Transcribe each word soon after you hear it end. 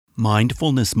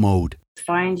mindfulness mode.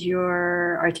 Find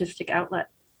your artistic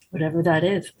outlet, whatever that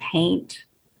is. Paint,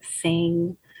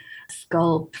 sing,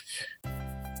 sculpt.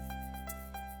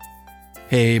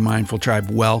 Hey, Mindful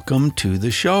Tribe, welcome to the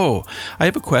show. I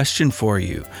have a question for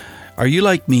you. Are you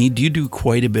like me? Do you do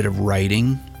quite a bit of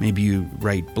writing? Maybe you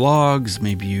write blogs,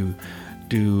 maybe you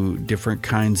do different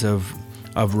kinds of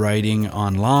writing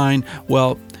online.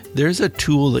 Well, there's a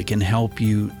tool that can help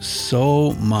you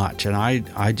so much, and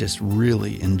I just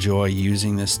really enjoy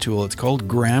using this tool. It's called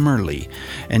Grammarly,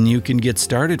 and you can get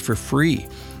started for free.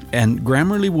 And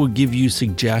Grammarly will give you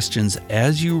suggestions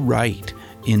as you write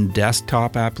in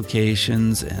desktop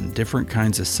applications and different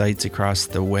kinds of sites across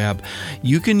the web.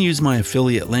 You can use my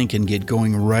affiliate link and get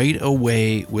going right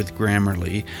away with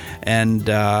Grammarly. And,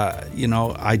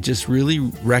 I just really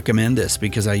recommend this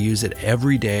because I use it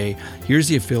every day. Here's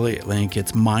the affiliate link.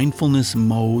 It's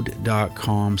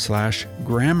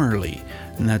mindfulnessmode.com/Grammarly.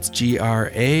 And that's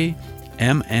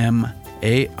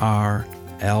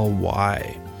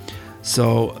GRAMMARLY.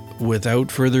 So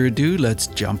without further ado, let's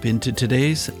jump into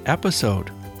today's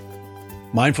episode.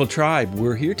 Mindful Tribe,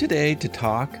 we're here today to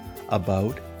talk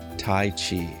about Tai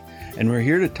Chi. And we're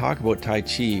here to talk about Tai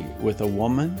Chi with a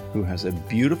woman who has a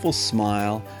beautiful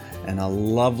smile and a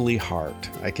lovely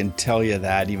heart. I can tell you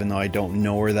that, even though I don't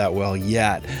know her that well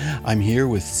yet. I'm here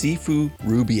with Sifu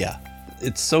Rubia.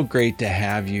 It's so great to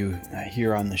have you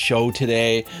here on the show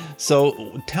today.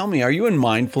 So tell me, are you in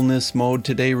mindfulness mode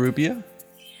today, Rubia?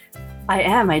 I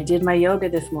am. I did my yoga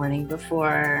this morning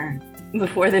before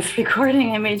this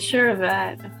recording. I made sure of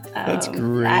that. That's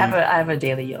great. I have a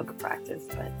daily yoga practice,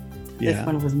 but this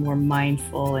one was more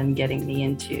mindful and getting me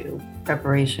into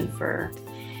preparation for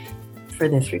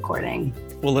this recording.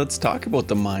 Well, let's talk about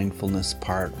the mindfulness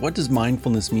part. What does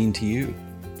mindfulness mean to you?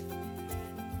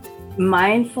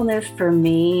 Mindfulness for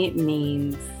me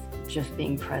means just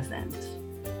being present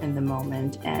in the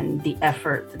moment and the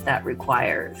effort that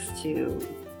requires to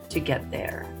get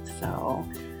there. So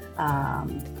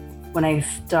when I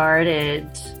started,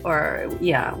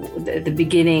 the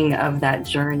beginning of that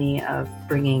journey of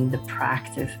bringing the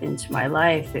practice into my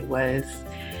life, it was,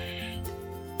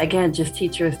 again, just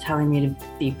teachers telling me to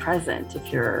be present.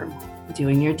 If you're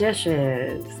doing your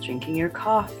dishes, drinking your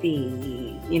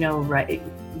coffee, right,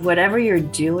 whatever you're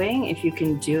doing, if you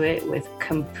can do it with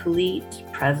complete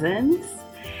presence,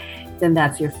 then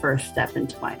that's your first step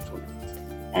into mindfulness.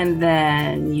 And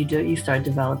then you start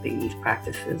developing these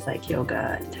practices like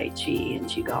yoga and Tai Chi and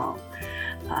Qigong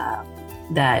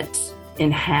that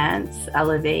enhance,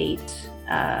 elevate,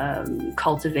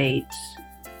 cultivate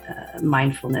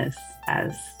mindfulness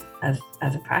as a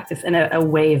practice and a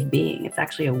way of being. It's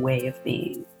actually a way of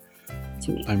being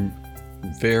to me. I'm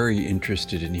very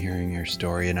interested in hearing your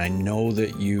story, and I know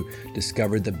that you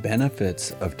discovered the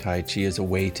benefits of Tai Chi as a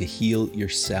way to heal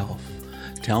yourself.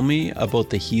 Tell me about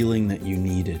the healing that you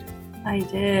needed. I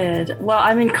did. Well,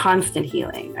 I'm in constant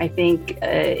healing. I think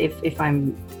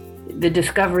the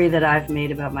discovery that I've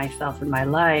made about myself and my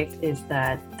life is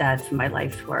that that's my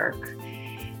life's work.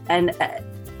 And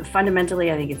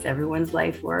fundamentally, I think it's everyone's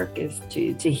life work is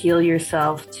to heal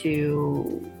yourself,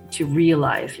 to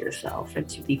realize yourself and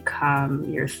to become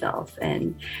yourself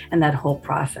and that whole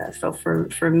process. So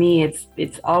for me,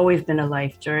 it's always been a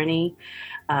life journey.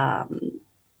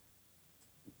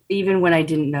 Even when I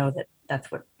didn't know that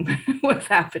that's what was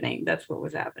happening, that's what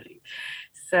was happening.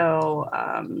 So,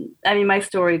 my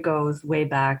story goes way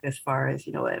back as far as,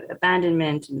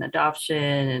 abandonment and adoption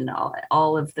and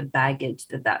all of the baggage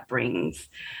that brings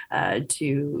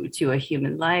to a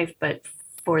human life. But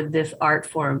for this art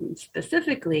form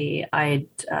specifically, I'd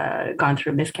gone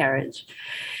through a miscarriage.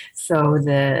 So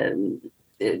the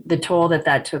toll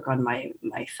that took on my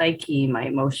psyche, my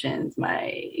emotions,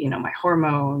 my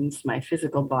hormones, my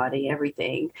physical body,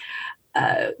 everything.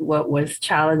 What was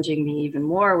challenging me even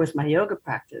more was my yoga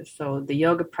practice. So the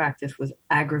yoga practice was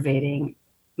aggravating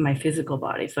my physical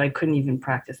body. So I couldn't even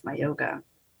practice my yoga.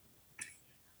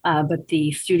 But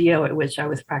the studio at which I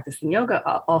was practicing yoga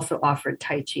also offered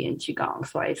Tai Chi and Qigong.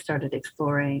 So I started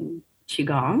exploring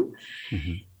Qigong.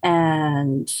 Mm-hmm.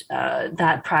 And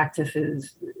that practice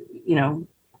is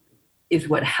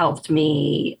what helped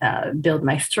me build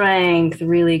my strength,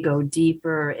 really go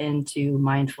deeper into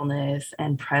mindfulness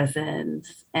and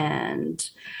presence and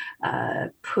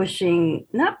pushing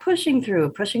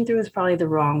through is probably the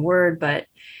wrong word, but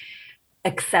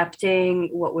accepting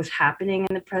what was happening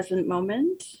in the present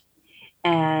moment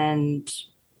and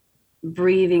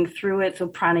breathing through it. So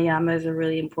pranayama is a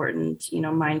really important,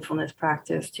 mindfulness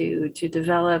practice to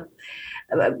develop,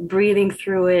 breathing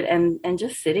through it and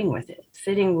just sitting with it,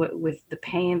 sitting with the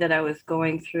pain that I was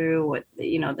going through,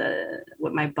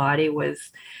 what my body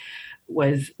was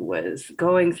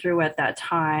going through at that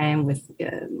time with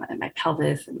my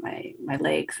pelvis and my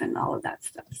legs and all of that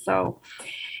stuff. So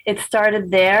it started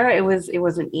there. It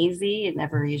wasn't easy. It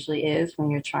never usually is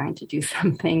when you're trying to do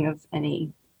something of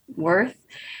any worth.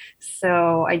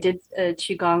 So I did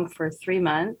qigong for 3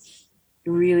 months,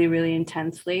 really, really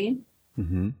intensely.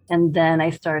 Mm-hmm. And then I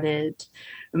started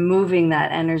moving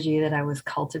that energy that I was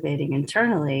cultivating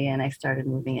internally, and I started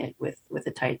moving it with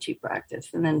a Tai Chi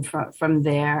practice. And then from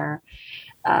there,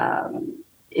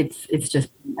 it's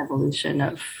just an evolution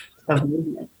of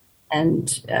movement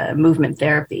and movement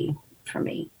therapy for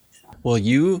me. So. Well,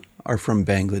 you are from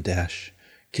Bangladesh.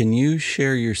 Can you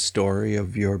share your story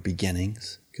of your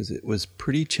beginnings? Because it was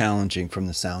pretty challenging from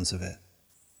the sounds of it.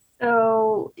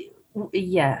 So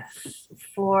yes,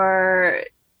 for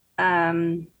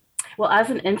well, as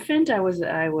an infant, I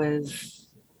was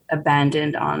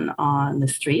abandoned on the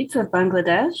streets of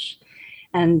Bangladesh,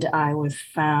 and I was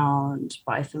found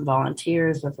by some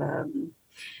volunteers of an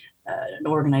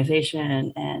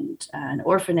organization and an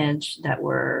orphanage that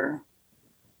were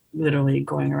literally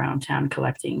going around town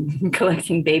collecting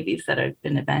collecting babies that had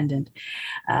been abandoned.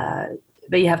 Uh,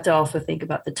 but you have to also think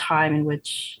about the time in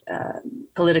which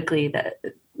politically that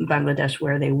Bangladesh,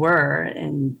 where they were,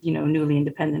 and newly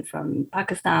independent from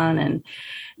Pakistan and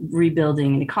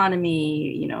rebuilding an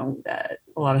economy. A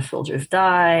lot of soldiers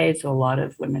died, so a lot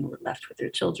of women were left with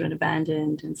their children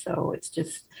abandoned, and so it's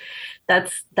just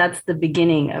that's the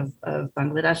beginning of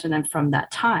Bangladesh, and then from that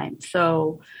time.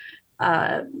 So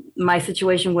my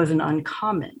situation wasn't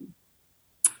uncommon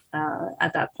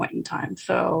at that point in time.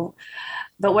 So,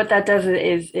 but what that does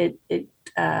is it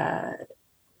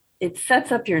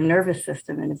sets up your nervous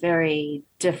system in a very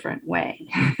different way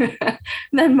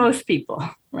than most people,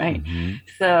 right? Mm-hmm.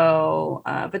 So,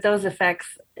 but those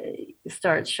effects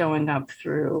start showing up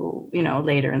through,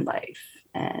 later in life,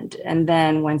 and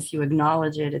then once you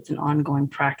acknowledge it, it's an ongoing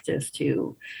practice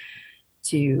to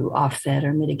offset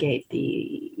or mitigate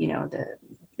the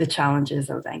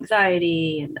challenges of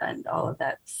anxiety and all of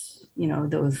that,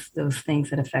 those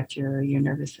things that affect your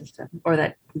nervous system or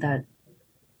that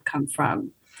come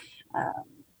from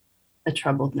a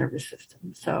troubled nervous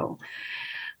system. So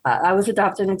I was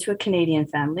adopted into a Canadian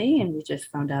family, and we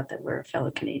just found out that we're fellow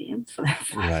Canadians. So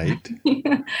that's right.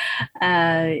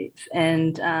 And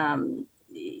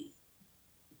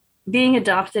being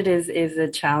adopted is a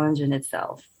challenge in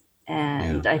itself.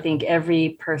 And I think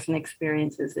every person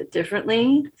experiences it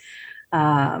differently.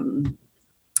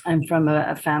 I'm from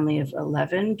a family of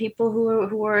 11 people who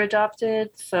were adopted.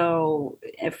 So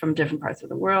from different parts of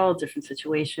the world, different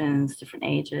situations, different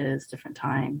ages, different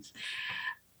times.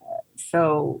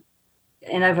 So,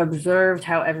 and I've observed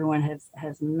how everyone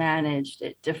has managed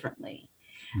it differently.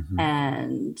 Mm-hmm.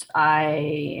 And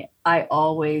I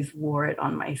always wore it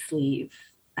on my sleeve,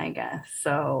 I guess.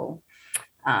 So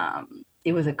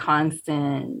it was a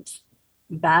constant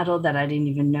battle that I didn't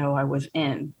even know I was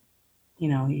in.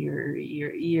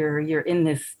 You're in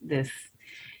this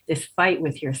fight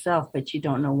with yourself, but you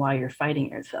don't know why you're fighting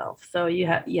yourself. So you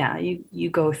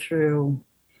go through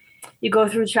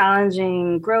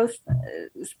challenging growth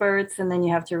spurts, and then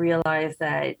you have to realize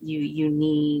that you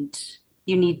need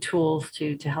tools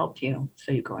to help you.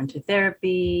 So you go into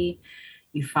therapy,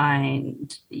 you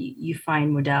find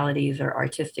modalities or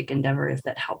artistic endeavors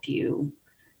that help you,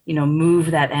 move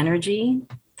that energy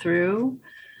through.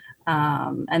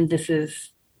 And this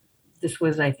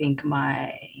was, I think,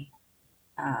 my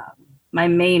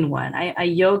main one.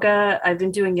 I've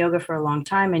been doing yoga for a long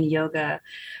time, and yoga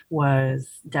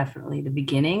was definitely the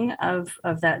beginning of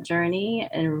that journey,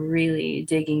 and really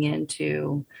digging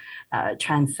into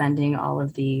transcending all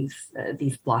of these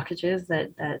blockages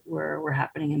that were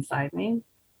happening inside me.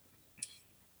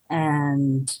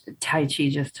 And Tai Chi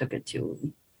just took it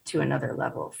to another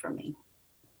level for me.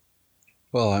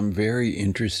 Well, I'm very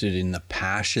interested in the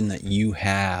passion that you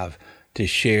have to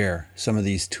share some of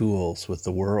these tools with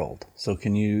the world. So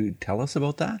can you tell us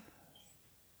about that?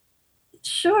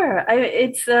 Sure.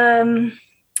 It's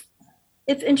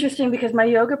interesting because my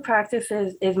yoga practice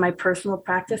is my personal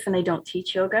practice, and I don't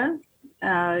teach yoga.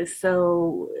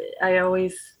 So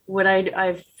what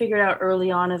I've figured out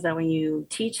early on is that when you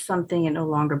teach something, it no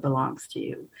longer belongs to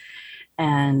you.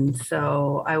 And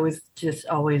so I was just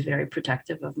always very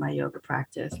protective of my yoga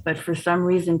practice. But for some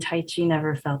reason, Tai Chi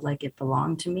never felt like it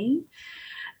belonged to me.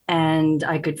 And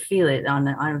I could feel it on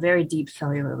a very deep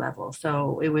cellular level.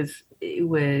 So it was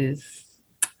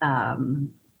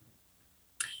um,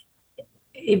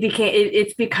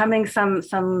 it's becoming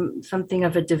something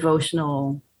of a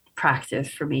devotional practice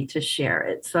for me to share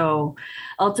it. So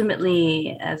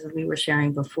ultimately, as we were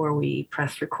sharing before we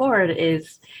press record,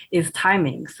 is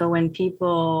timing. So when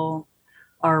people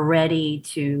are ready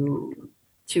to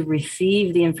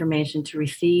receive the information, to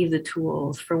receive the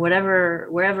tools for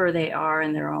wherever they are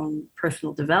in their own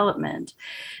personal development,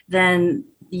 then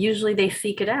usually they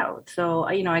seek it out. So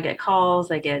I get calls,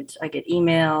 I get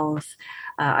emails.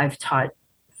 I've taught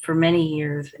for many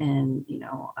years in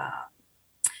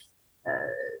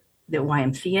the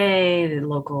YMCA, the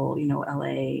local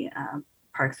LA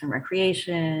Parks and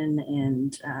Recreation,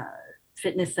 and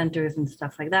fitness centers and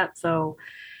stuff like that. So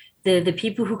the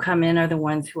people who come in are the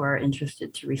ones who are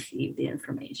interested to receive the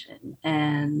information,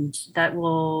 and that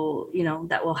will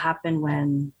happen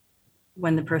when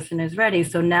the person is ready.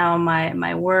 So now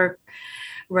my work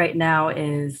right now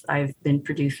is I've been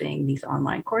producing these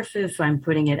online courses, so I'm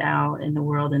putting it out in the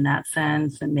world in that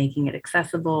sense and making it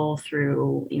accessible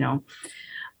through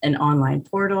an online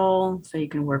portal, so you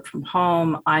can work from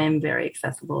home. I am very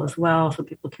accessible as well, so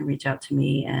people can reach out to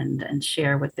me and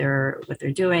share what they're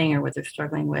doing or what they're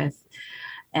struggling with.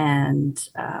 And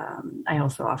I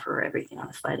also offer everything on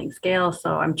a sliding scale.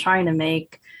 So I'm trying to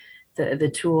make the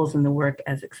tools and the work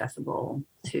as accessible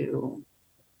to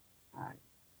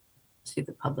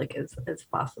the public as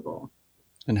possible.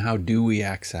 And how do we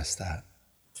access that?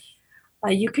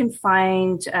 You can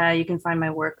find my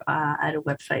work at a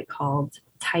website called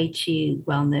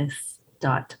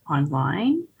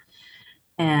taichiwellness.online,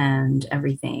 and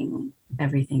everything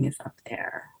is up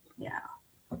there. Yeah.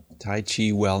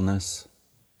 Taichiwellness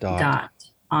dot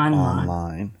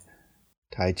online.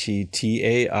 Taichi,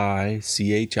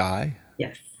 TAICHI.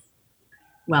 Yes.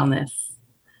 Wellness.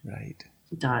 Right.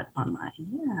 .online.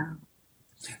 Yeah.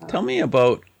 So. Tell me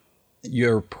about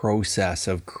your process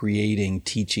of creating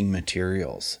teaching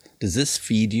materials. Does this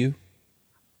feed you?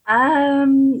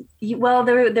 Well,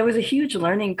 there was a huge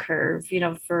learning curve,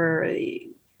 for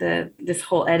this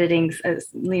whole editing,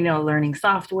 learning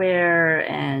software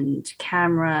and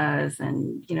cameras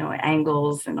and,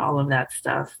 angles and all of that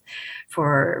stuff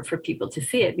for people to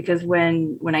see it. Because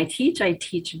when I teach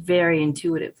very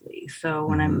intuitively. So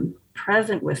when I'm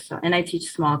present with, and I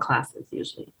teach small classes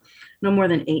usually, no more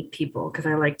than 8 people, because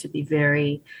I like to be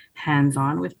very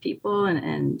hands-on with people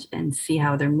and see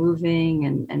how they're moving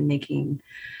and making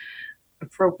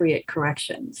appropriate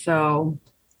corrections. So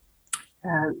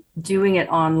doing it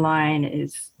online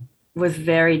was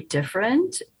very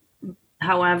different.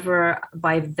 However,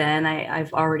 by then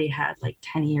I've already had like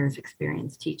 10 years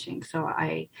experience teaching. So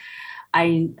I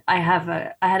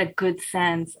had a good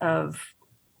sense of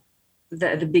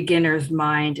the beginner's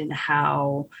mind and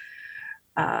how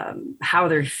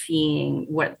they're seeing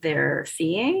what they're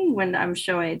seeing when I'm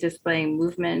displaying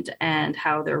movement, and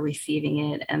how they're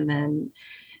receiving it, and then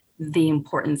the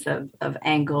importance of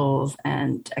angles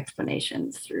and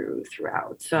explanations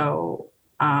throughout. So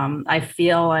I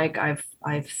feel like I've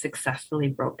successfully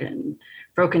broken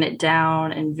it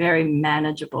down in very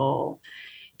manageable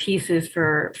pieces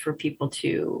for people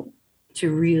to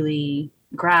really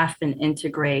grasp and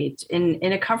integrate in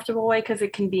a comfortable way, because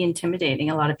it can be intimidating.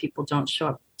 A lot of people don't show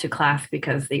up to class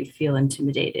because they feel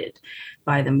intimidated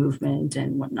by the movement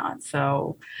and whatnot.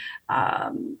 So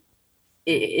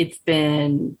it's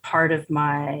been part of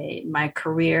my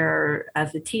career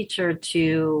as a teacher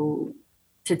to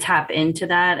tap into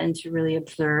that and to really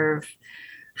observe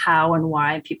how and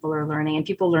why people are learning, and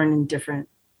people learn in different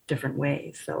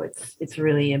ways. So it's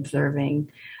really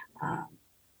observing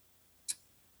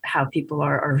how people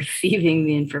are receiving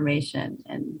the information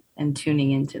and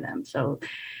tuning into them. So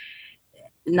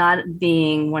not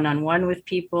being one-on-one with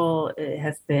people, it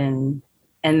has been,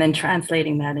 and then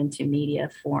translating that into media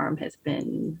form it's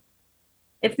been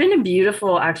a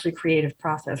beautiful, actually, creative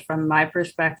process from my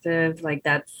perspective. Like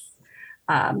that's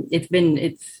I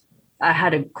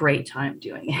had a great time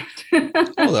doing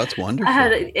it. Oh, that's wonderful.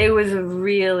 It was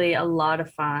really a lot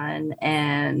of fun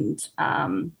and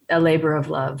a labor of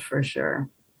love for sure.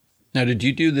 Now, did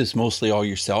you do this mostly all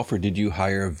yourself, or did you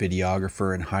hire a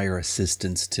videographer and hire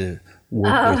assistants to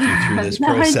work with you through this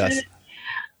process?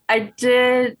 I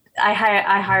did. I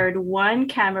hired one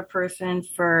camera person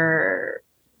for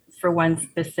one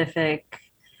specific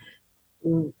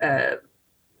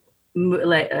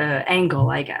angle,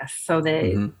 I guess. So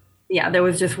there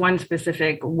was just one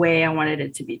specific way I wanted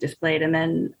it to be displayed, and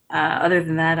then other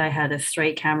than that, I had a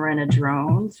straight camera and a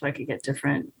drone, so I could get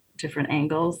different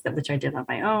angles, which I did on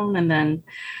my own. And then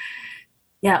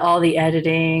all the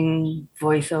editing,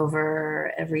 voiceover,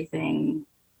 everything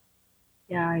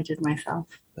Yeah, I did myself.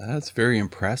 That's very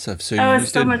impressive. So you Oh, it's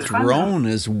used so a much fun though. drone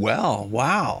as well.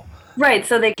 Wow. Right,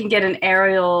 so they can get an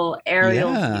aerial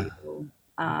Yeah. view,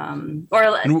 or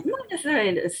And not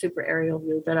necessarily a super aerial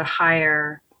view, but a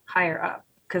higher up,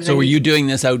 because so then were you you can. doing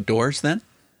this outdoors then?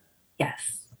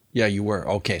 Yes, Yeah, you were.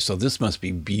 Okay, so this must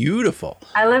be beautiful.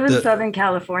 I live in The Southern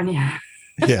California.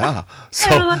 yeah. I have a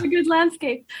So lot of good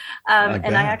landscape, I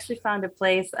and I bet. actually found a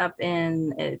place up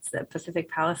in it's the Pacific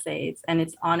Palisades, and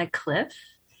it's on a cliff,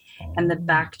 and the Oh.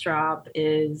 backdrop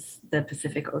is the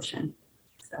Pacific Ocean.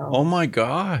 Oh So, my oh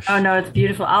gosh. no, it's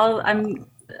beautiful.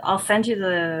 I'll send you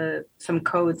the some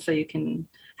codes so you can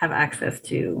have access I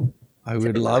to would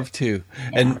the cliff. love to.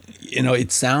 Yeah. And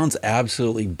it sounds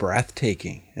absolutely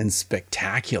breathtaking and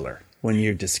spectacular when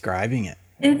you're describing it.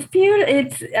 It's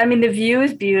beautiful. I mean, the view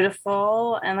is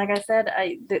beautiful. And like I said,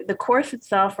 the course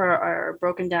itself are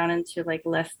broken down into like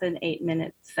less than 8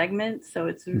 minute segments. So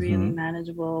it's really Hmm.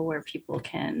 manageable where people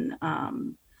can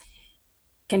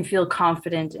feel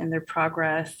confident in their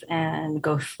progress and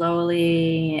go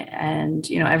slowly. And,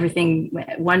 everything,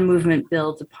 one movement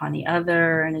builds upon the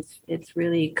other. And it's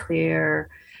really clear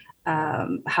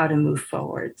how to move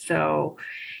forward. So,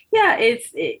 yeah,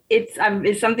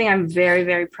 it's something I'm very,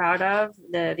 very proud of.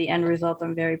 The end result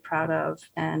I'm very proud of,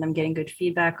 and I'm getting good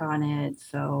feedback on it.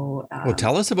 So, Well,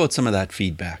 tell us about some of that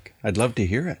feedback. I'd love to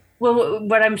hear it. well,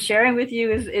 what I'm sharing with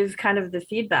you is kind of the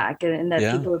feedback, and that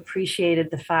Yeah. people appreciated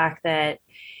the fact that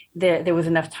there was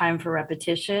enough time for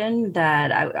repetition,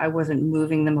 that I wasn't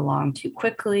moving them along too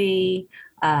quickly.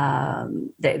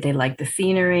 They liked the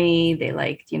scenery. They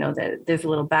liked, that there's a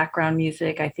little background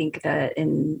music. I think that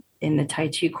in the Tai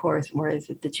Chi course, or is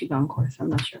it the Qigong course? I'm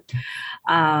not sure.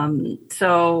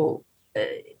 So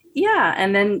yeah,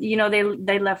 and then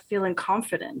they left feeling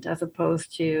confident as opposed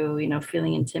to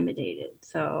feeling intimidated.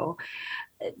 So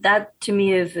that to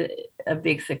me is a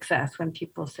big success when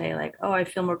people say like, oh, I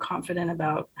feel more confident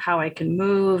about how I can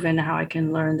move and how I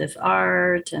can learn this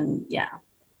art. And yeah.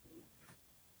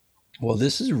 Well,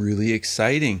 this is really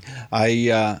exciting.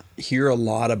 I hear a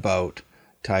lot about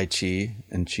Tai Chi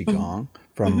and Mhm. Qigong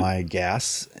from Mhm. my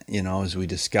guests, as we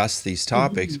discuss these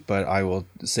topics, Mhm. but I will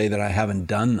say that I haven't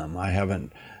done them. I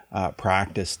haven't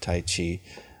practiced Tai Chi.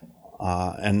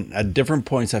 And at different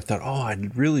points, I've thought, oh,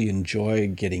 I'd really enjoy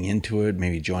getting into it,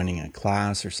 maybe joining a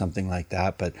class or something like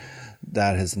that. But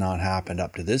that has not happened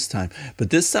up to this time. But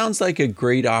this sounds like a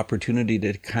great opportunity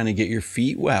to kind of get your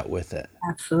feet wet with it.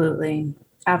 Absolutely.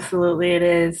 Absolutely it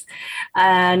is.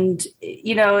 And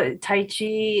Tai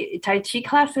Chi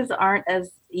classes aren't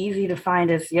as easy to find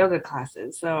as yoga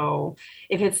classes. So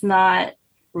if it's not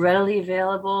readily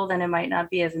available, then it might not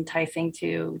be as enticing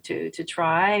to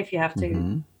try if you have to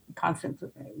Hmm. constantly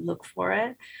look for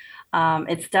it.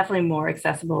 It's definitely more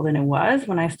accessible than it was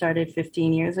when I started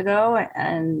 15 years ago.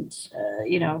 And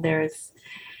there's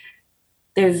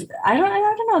I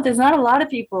don't know, there's not a lot of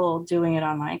people doing it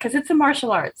online because it's a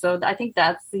martial art. So I think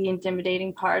that's the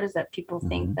intimidating part, is that people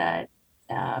think Hmm. that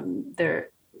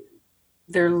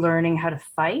they're learning how to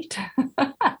fight.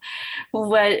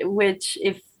 Which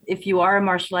if you are a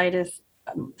martial artist,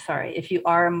 sorry, if you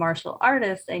are a martial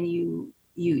artist and you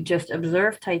just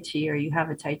observe Tai Chi, or you have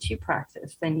a Tai Chi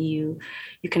practice, then you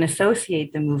can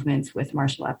associate the movements with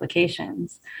martial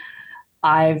applications.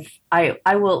 I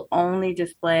will only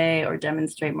display or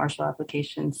demonstrate martial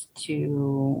applications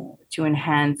to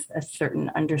enhance a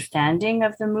certain understanding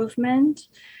of the movement,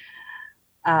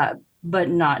 uh, but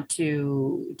not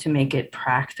to make it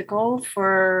practical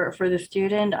for the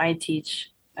student. I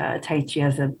teach Tai Chi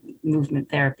as a movement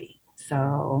therapy.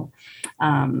 So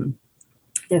um,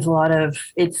 there's a lot of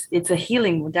it's a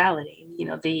healing modality.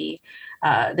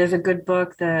 There's a good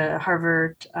book, the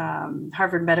Harvard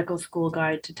Medical School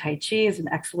Guide to Tai Chi is an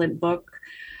excellent book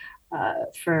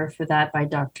for that, by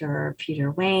Dr. Peter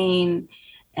Wayne.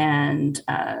 And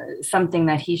something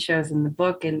that he shows in the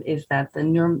book is that the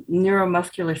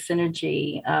neuromuscular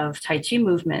synergy of Tai Chi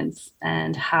movements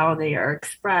and how they are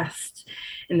expressed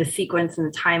in the sequence and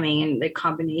the timing and the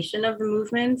combination of the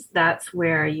movements, that's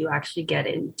where you actually get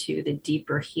into the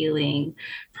deeper healing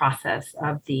process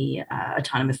of the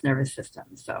autonomous nervous system.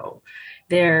 So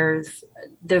there's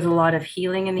a lot of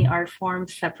healing in the art form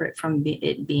separate from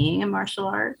it being a martial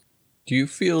art. Do you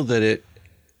feel that it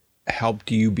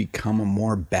helped you become a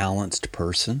more balanced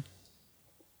person?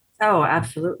 Oh,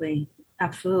 absolutely.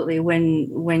 Absolutely.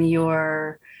 When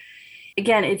you're,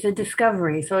 again, it's a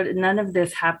discovery. So none of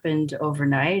this happened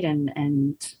overnight, and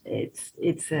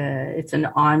it's an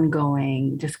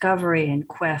ongoing discovery and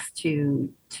quest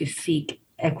to seek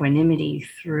equanimity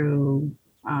through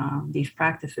these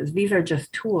practices. These are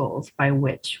just tools by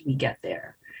which we get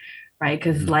there, right?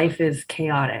 Because life is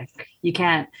chaotic. You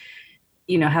can't,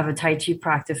 have a Tai Chi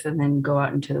practice and then go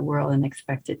out into the world and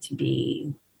expect it to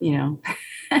be,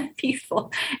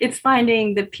 peaceful. It's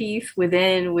finding the peace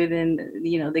within,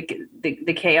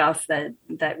 the chaos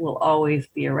that will always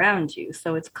be around you.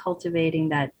 So it's cultivating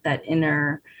that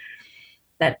inner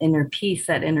peace,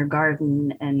 that inner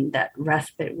garden, and that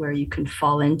respite where you can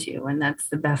fall into. And that's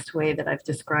the best way that I've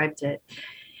described it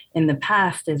in the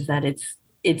past, is that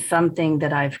it's something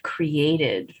that I've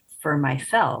created for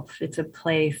myself. It's a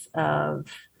place of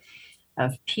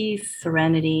peace,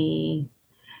 serenity,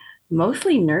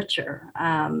 mostly nurture.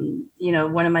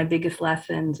 One of my biggest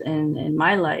lessons in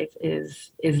my life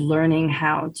is learning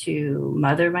how to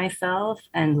mother myself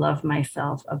and love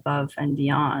myself above and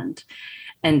beyond,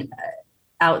 and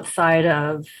outside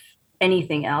of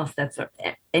anything else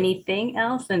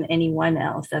and anyone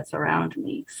else that's around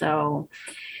me. So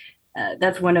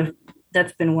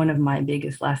that's been one of my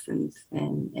biggest lessons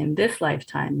in this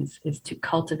lifetime, is to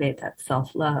cultivate that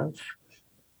self-love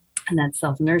and that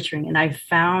self-nurturing. And I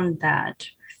found that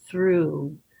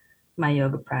through my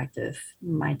yoga practice,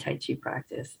 my Tai Chi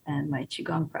practice, and my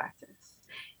Qigong practice,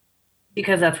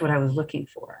 because that's what I was looking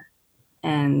for.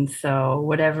 And so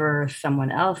whatever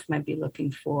someone else might be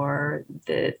looking for,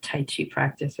 the Tai Chi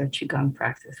practice or Qigong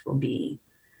practice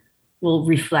will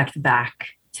reflect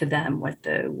back to them what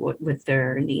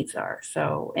their needs are.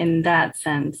 So in that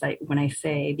sense, when I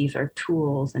say these are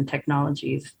tools and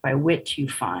technologies by which you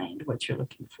find what you're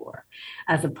looking for,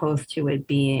 as opposed to it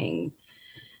being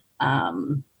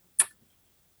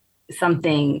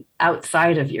something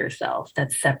outside of yourself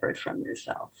that's separate from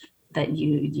yourself that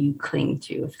you cling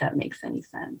to, if that makes any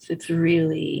sense. It's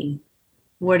really,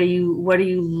 what are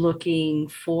you looking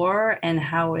for, and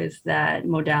how is that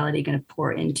modality going to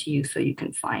pour into you so you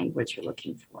can find what you're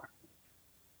looking for?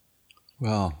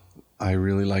 Well, I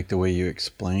really like the way you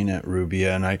explain it,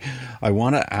 Rubia. And I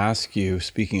want to ask you,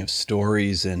 speaking of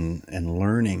stories and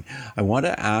learning, I want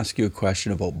to ask you a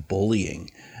question about bullying.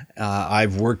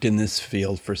 I've worked in this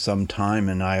field for some time,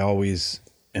 and I always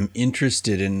am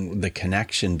interested in the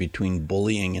connection between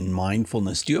bullying and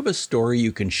mindfulness. Do you have a story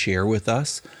you can share with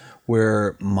us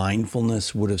where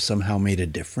mindfulness would have somehow made a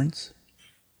difference?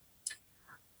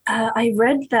 I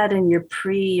read that in your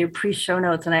pre show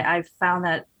notes, and I found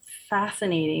that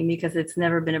fascinating because it's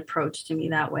never been approached to me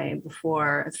that way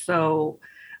before. So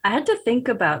I had to think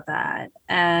about that.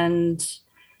 And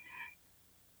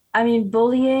I mean,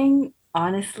 bullying,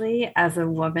 honestly, as a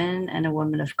woman and a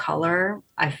woman of color,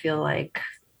 I feel like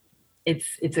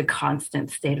it's a constant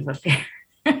state of affairs.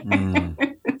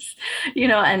 Mm.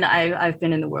 And I've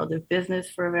been in the world of business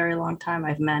for a very long time.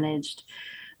 I've managed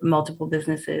multiple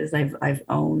businesses. I've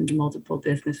owned multiple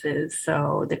businesses.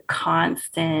 So the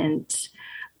constant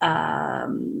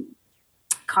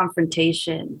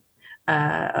confrontation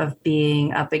of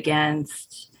being up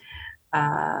against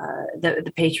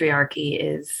the patriarchy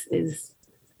is,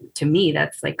 to me,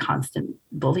 that's like constant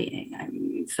bullying. I mean,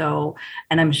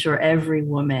 and I'm sure every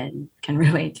woman can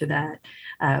relate to that,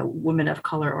 woman of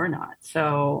color or not.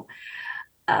 So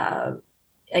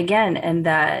again, and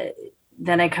that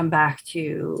then I come back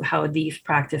to how these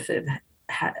practices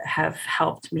have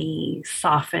helped me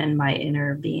soften my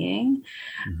inner being,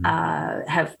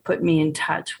 have put me in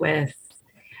touch with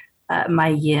my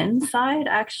yin side,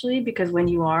 actually, because when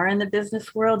you are in the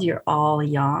business world, you're all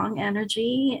yang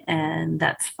energy, and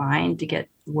that's fine to get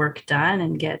work done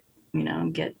and get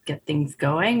things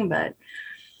going, but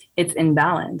it's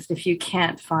imbalanced. If you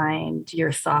can't find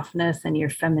your softness and your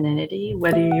femininity,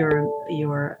 whether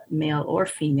you're male or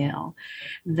female,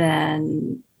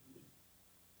 then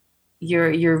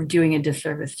you're doing a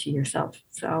disservice to yourself.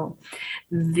 So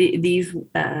these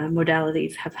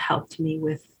modalities have helped me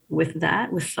with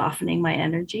softening my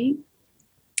energy.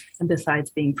 And besides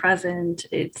being present,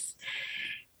 it's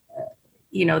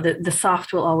the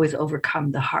soft will always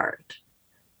overcome the hard,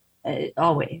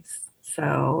 always.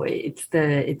 So it's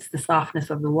the softness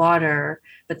of the water,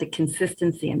 but the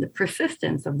consistency and the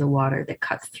persistence of the water that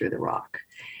cuts through the rock.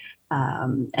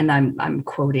 And I'm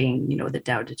quoting, the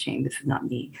Tao Te Ching. This is not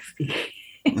me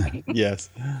speaking. Yes.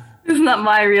 This is not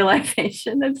my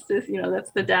realization. That's just,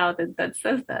 that's the Tao that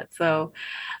says that. So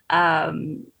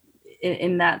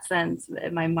in that sense,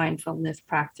 my mindfulness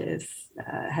practice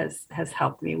has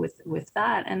helped me with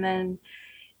that. And then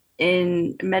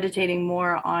in meditating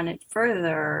more on it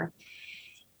further,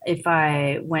 if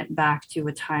I went back to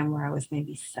a time where I was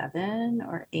maybe 7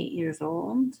 or 8 years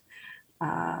old,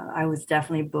 I was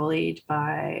definitely bullied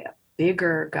by a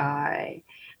bigger guy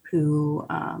who,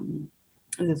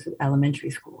 this was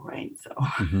elementary school, right? So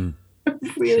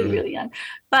really, really young.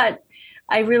 But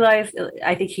I realized,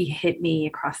 I think he hit me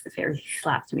across the face, he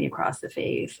slapped me across the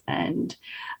face, and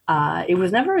it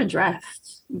was never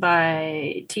addressed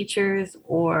by teachers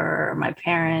or my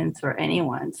parents or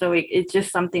anyone. So it's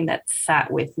just something that sat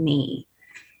with me.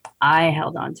 I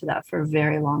held on to that for a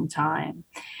very long time.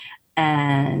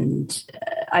 And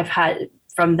I've had,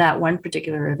 from that one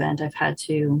particular event, I've had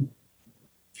to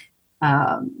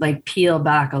like peel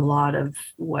back a lot of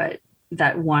what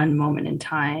that one moment in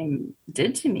time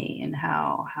did to me, and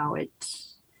how it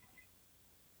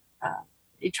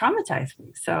traumatized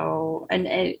me. So, and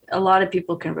a lot of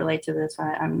people can relate to this.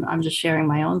 I'm just sharing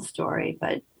my own story,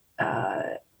 but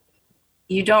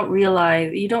you don't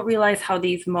realize how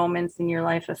these moments in your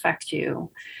life affect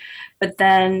you. But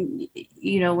then,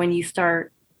 when you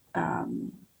start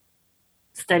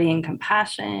studying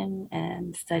compassion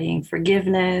and studying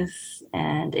forgiveness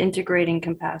and integrating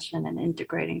compassion and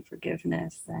integrating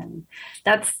forgiveness, and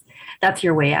that's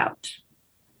your way out.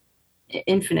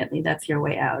 Infinitely, that's your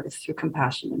way out, is through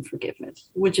compassion and forgiveness,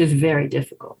 which is very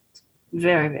difficult.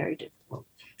 Very, very difficult.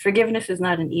 Forgiveness is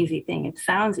not an easy thing. It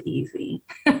sounds easy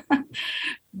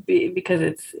because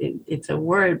it's a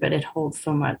word, but it holds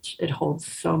so much. It holds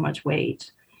so much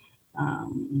weight,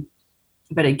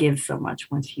 but it gives so much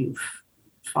once you've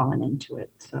fallen into it.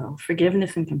 So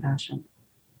forgiveness and compassion.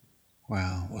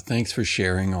 Wow. Well, thanks for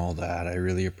sharing all that. I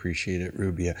really appreciate it,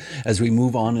 Rubia. As we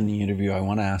move on in the interview, I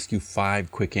want to ask you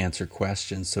 5 quick answer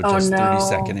questions. So just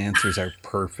 30-second answers are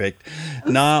perfect.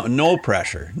 No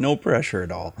pressure. No pressure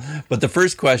at all. But the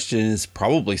first question is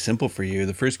probably simple for you.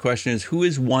 The first question is, who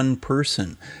is one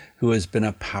person who has been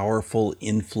a powerful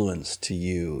influence to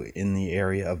you in the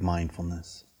area of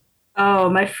mindfulness? Oh,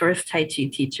 my first Tai Chi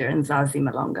teacher, Nzazi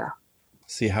Malonga.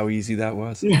 See how easy that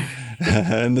was? Yeah.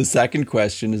 And the second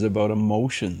question is about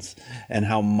emotions and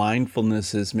how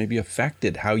mindfulness has maybe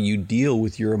affected how you deal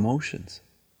with your emotions.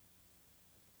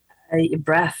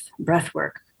 Breath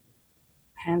work,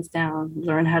 hands down.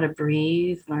 Learn how to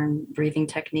breathe, learn breathing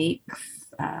techniques,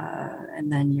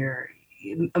 and then your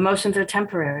emotions are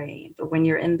temporary. But when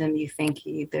you're in them, you think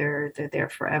they're there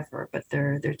forever, but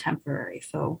they're temporary.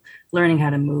 So learning how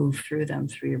to move through them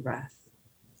through your breath.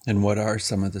 And what are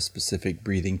some of the specific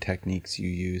breathing techniques you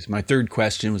use? My third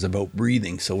question was about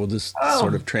breathing, so we'll just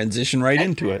sort of transition right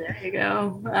into it. There you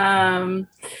go.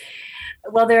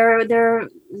 Well,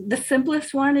 the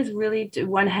simplest one is really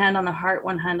one hand on the heart,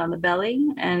 one hand on the belly,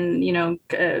 and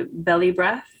belly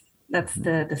breath. That's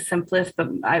the simplest, but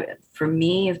for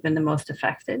me has been the most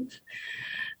effective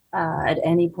at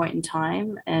any point in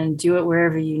time. And do it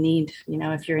wherever you need.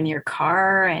 If you're in your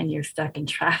car and you're stuck in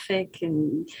traffic,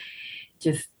 and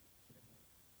just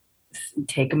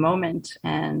take a moment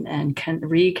and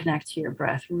reconnect to your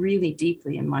breath really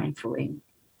deeply and mindfully.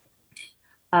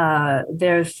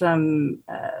 There's some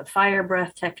fire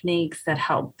breath techniques that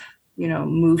help,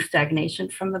 move stagnation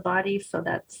from the body. So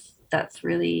that's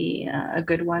really a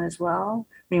good one as well.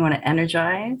 When you want to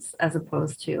energize as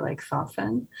opposed to like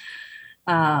soften.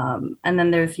 And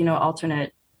then there's,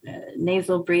 alternate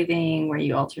nasal breathing, where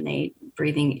you alternate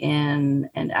breathing in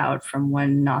and out from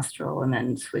one nostril and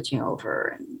then switching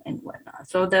over and whatnot.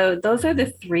 So those are the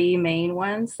 3 main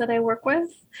ones that I work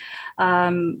with.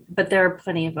 But there are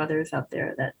plenty of others out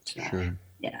there that, sure.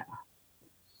 Yeah.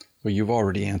 Well, you've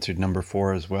already answered number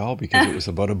 4 as well, because it was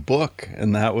about a book,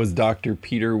 and that was Dr.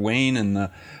 Peter Wayne and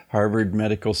the Harvard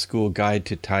Medical School Guide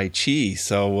to Tai Chi.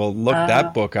 So we'll look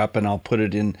that book up, and I'll put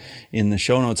it in the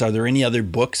show notes. Are there any other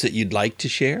books that you'd like to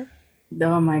share?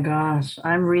 Oh my gosh,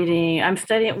 I've been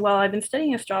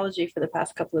studying astrology for the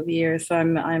past couple of years, so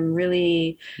I'm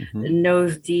really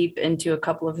nose deep into a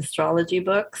couple of astrology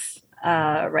books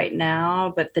right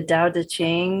now. But the Tao Te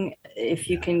Ching, if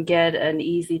you can get an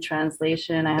easy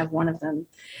translation, I have one of them.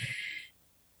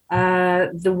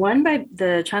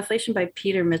 The translation by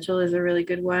Peter Mitchell is a really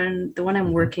good one. The one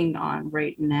I'm working on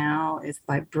right now is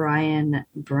by Brian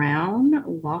Brown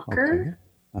Walker.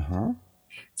 Okay.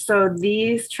 So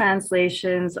these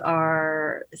translations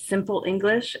are simple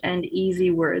English and easy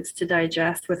words to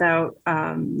digest without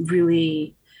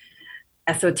really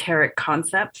esoteric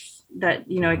concepts that,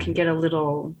 it can get a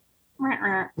little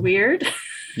weird.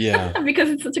 Yeah. Because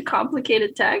it's such a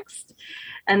complicated text.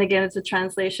 And again, it's a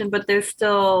translation, but there's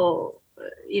still,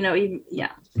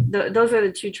 those are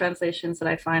the 2 translations that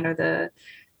I find are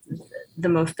the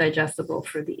most digestible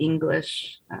for the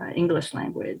English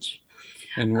language.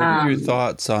 And what are your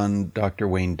thoughts on Dr.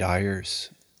 Wayne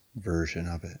Dyer's version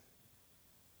of it?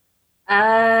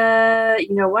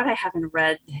 You know what? I haven't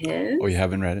read his. Oh, you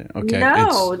haven't read it? Okay.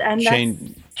 No, and that's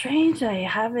strange. I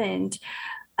haven't.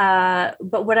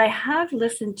 But what I have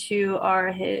listened to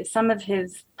are some of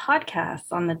his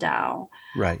podcasts on the Tao,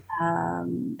 Right.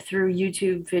 through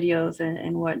YouTube videos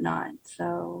and whatnot.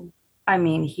 So, I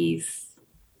mean,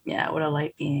 what a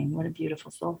light being. What a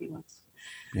beautiful soul he was.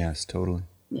 Yes, totally.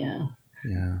 Yeah.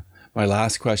 Yeah. My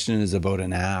last question is about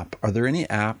an app. Are there any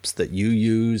apps that you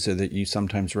use or that you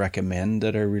sometimes recommend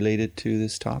that are related to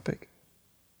this topic?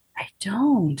 I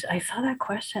don't. I saw that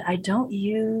question. I don't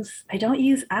use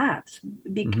apps.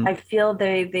 Mm-hmm. I feel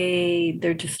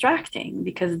they're distracting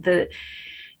because the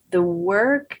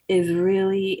work is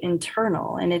really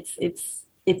internal, and it's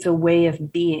a way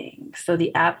of being. So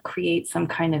the app creates some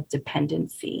kind of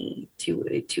dependency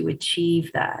to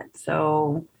achieve that.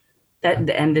 So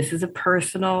and this is a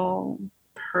personal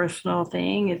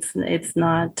thing. It's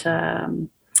not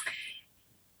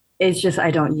it's just I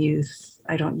don't use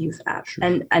apps. Sure.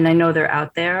 And I know they're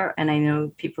out there, and I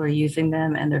know people are using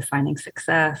them and they're finding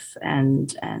success,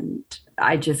 and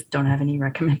I just don't have any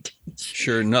recommendations.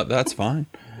 Sure. No, that's fine.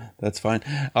 That's fine.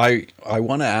 I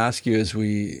want to ask you as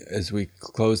we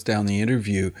close down the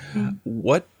interview,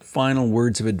 what final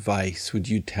words of advice would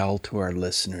you tell to our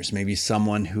listeners? Maybe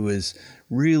someone who is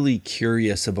really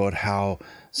curious about how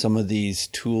some of these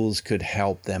tools could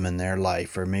help them in their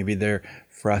life, or maybe they're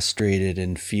frustrated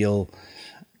and feel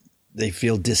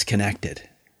disconnected.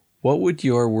 What would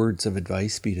your words of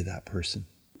advice be to that person?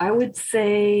 I would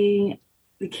say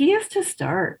the key is to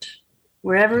start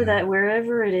wherever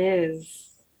it is.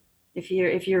 If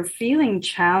you're feeling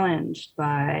challenged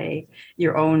by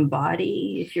your own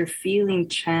body, if you're feeling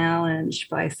challenged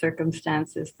by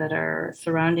circumstances that are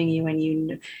surrounding you,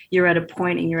 and you're at a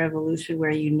point in your evolution where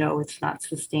you know it's not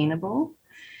sustainable,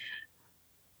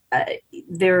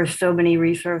 there are so many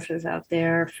resources out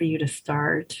there for you to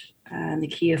start, and the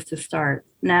key is to start.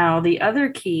 Now, the other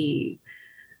key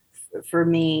for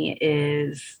me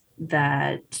is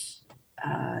that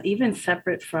even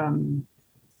separate from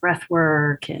breath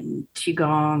work and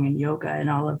qigong and yoga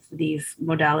and all of these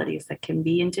modalities that can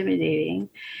be intimidating,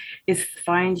 is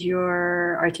find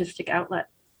your artistic outlet,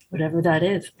 whatever that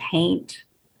is. Paint,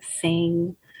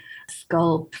 sing,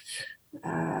 sculpt,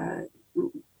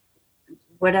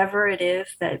 whatever it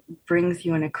is that brings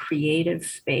you in a creative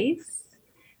space.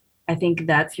 I think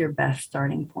that's your best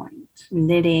starting point.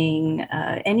 Knitting,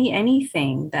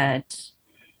 anything that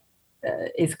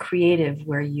is creative,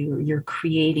 where you're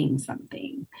creating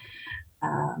something,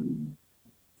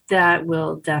 that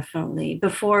will definitely,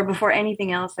 before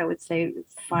anything else, I would say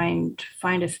find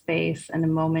a space and a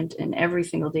moment in every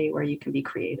single day where you can be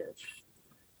creative,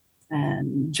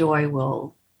 and joy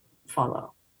will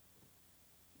follow.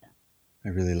 I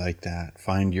really like that.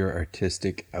 Find your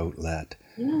artistic outlet.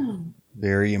 Yeah.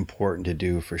 Very important to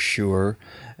do, for sure.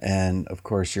 And of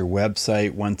course, your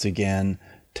website, once again,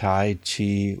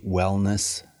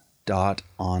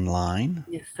 taichiwellness.online.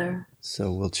 Yes, sir.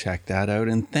 So we'll check that out.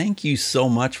 And thank you so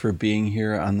much for being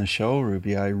here on the show,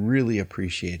 Ruby. I really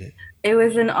appreciate it. It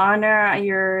was an honor.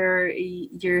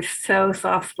 You're so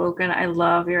soft-spoken. I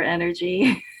love your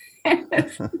energy.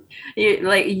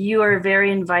 You are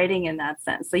very inviting in that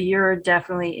sense. So you're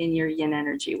definitely in your yin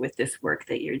energy with this work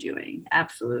that you're doing.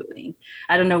 Absolutely.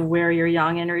 I don't know where your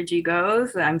yang energy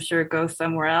goes. I'm sure it goes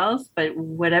somewhere else, but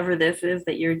whatever this is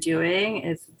that you're doing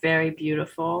is very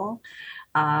beautiful.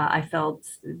 I felt,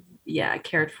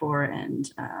 cared for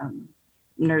and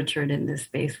nurtured in this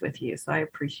space with you. So I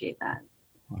appreciate that.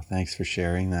 Well, thanks for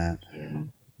sharing that.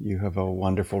 You have a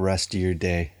wonderful rest of your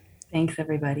day. Thanks,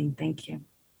 everybody. Thank you.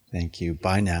 Thank you.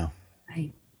 Bye now.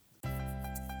 Bye.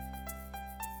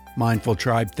 Mindful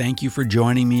Tribe, thank you for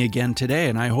joining me again today,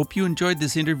 and I hope you enjoyed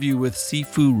this interview with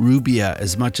Sifu Rubia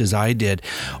as much as I did.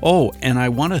 Oh, and I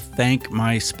want to thank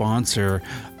my sponsor,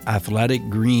 Athletic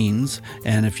Greens,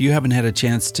 and if you haven't had a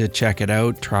chance to check it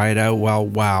out, try it out, well,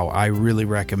 wow, I really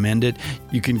recommend it.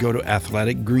 You can go to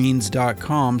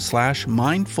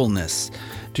athleticgreens.com/mindfulness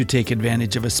to take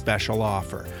advantage of a special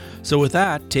offer. So with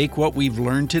that, take what we've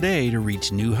learned today to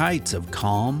reach new heights of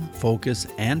calm, focus,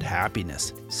 and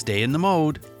happiness. Stay in the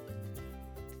mode.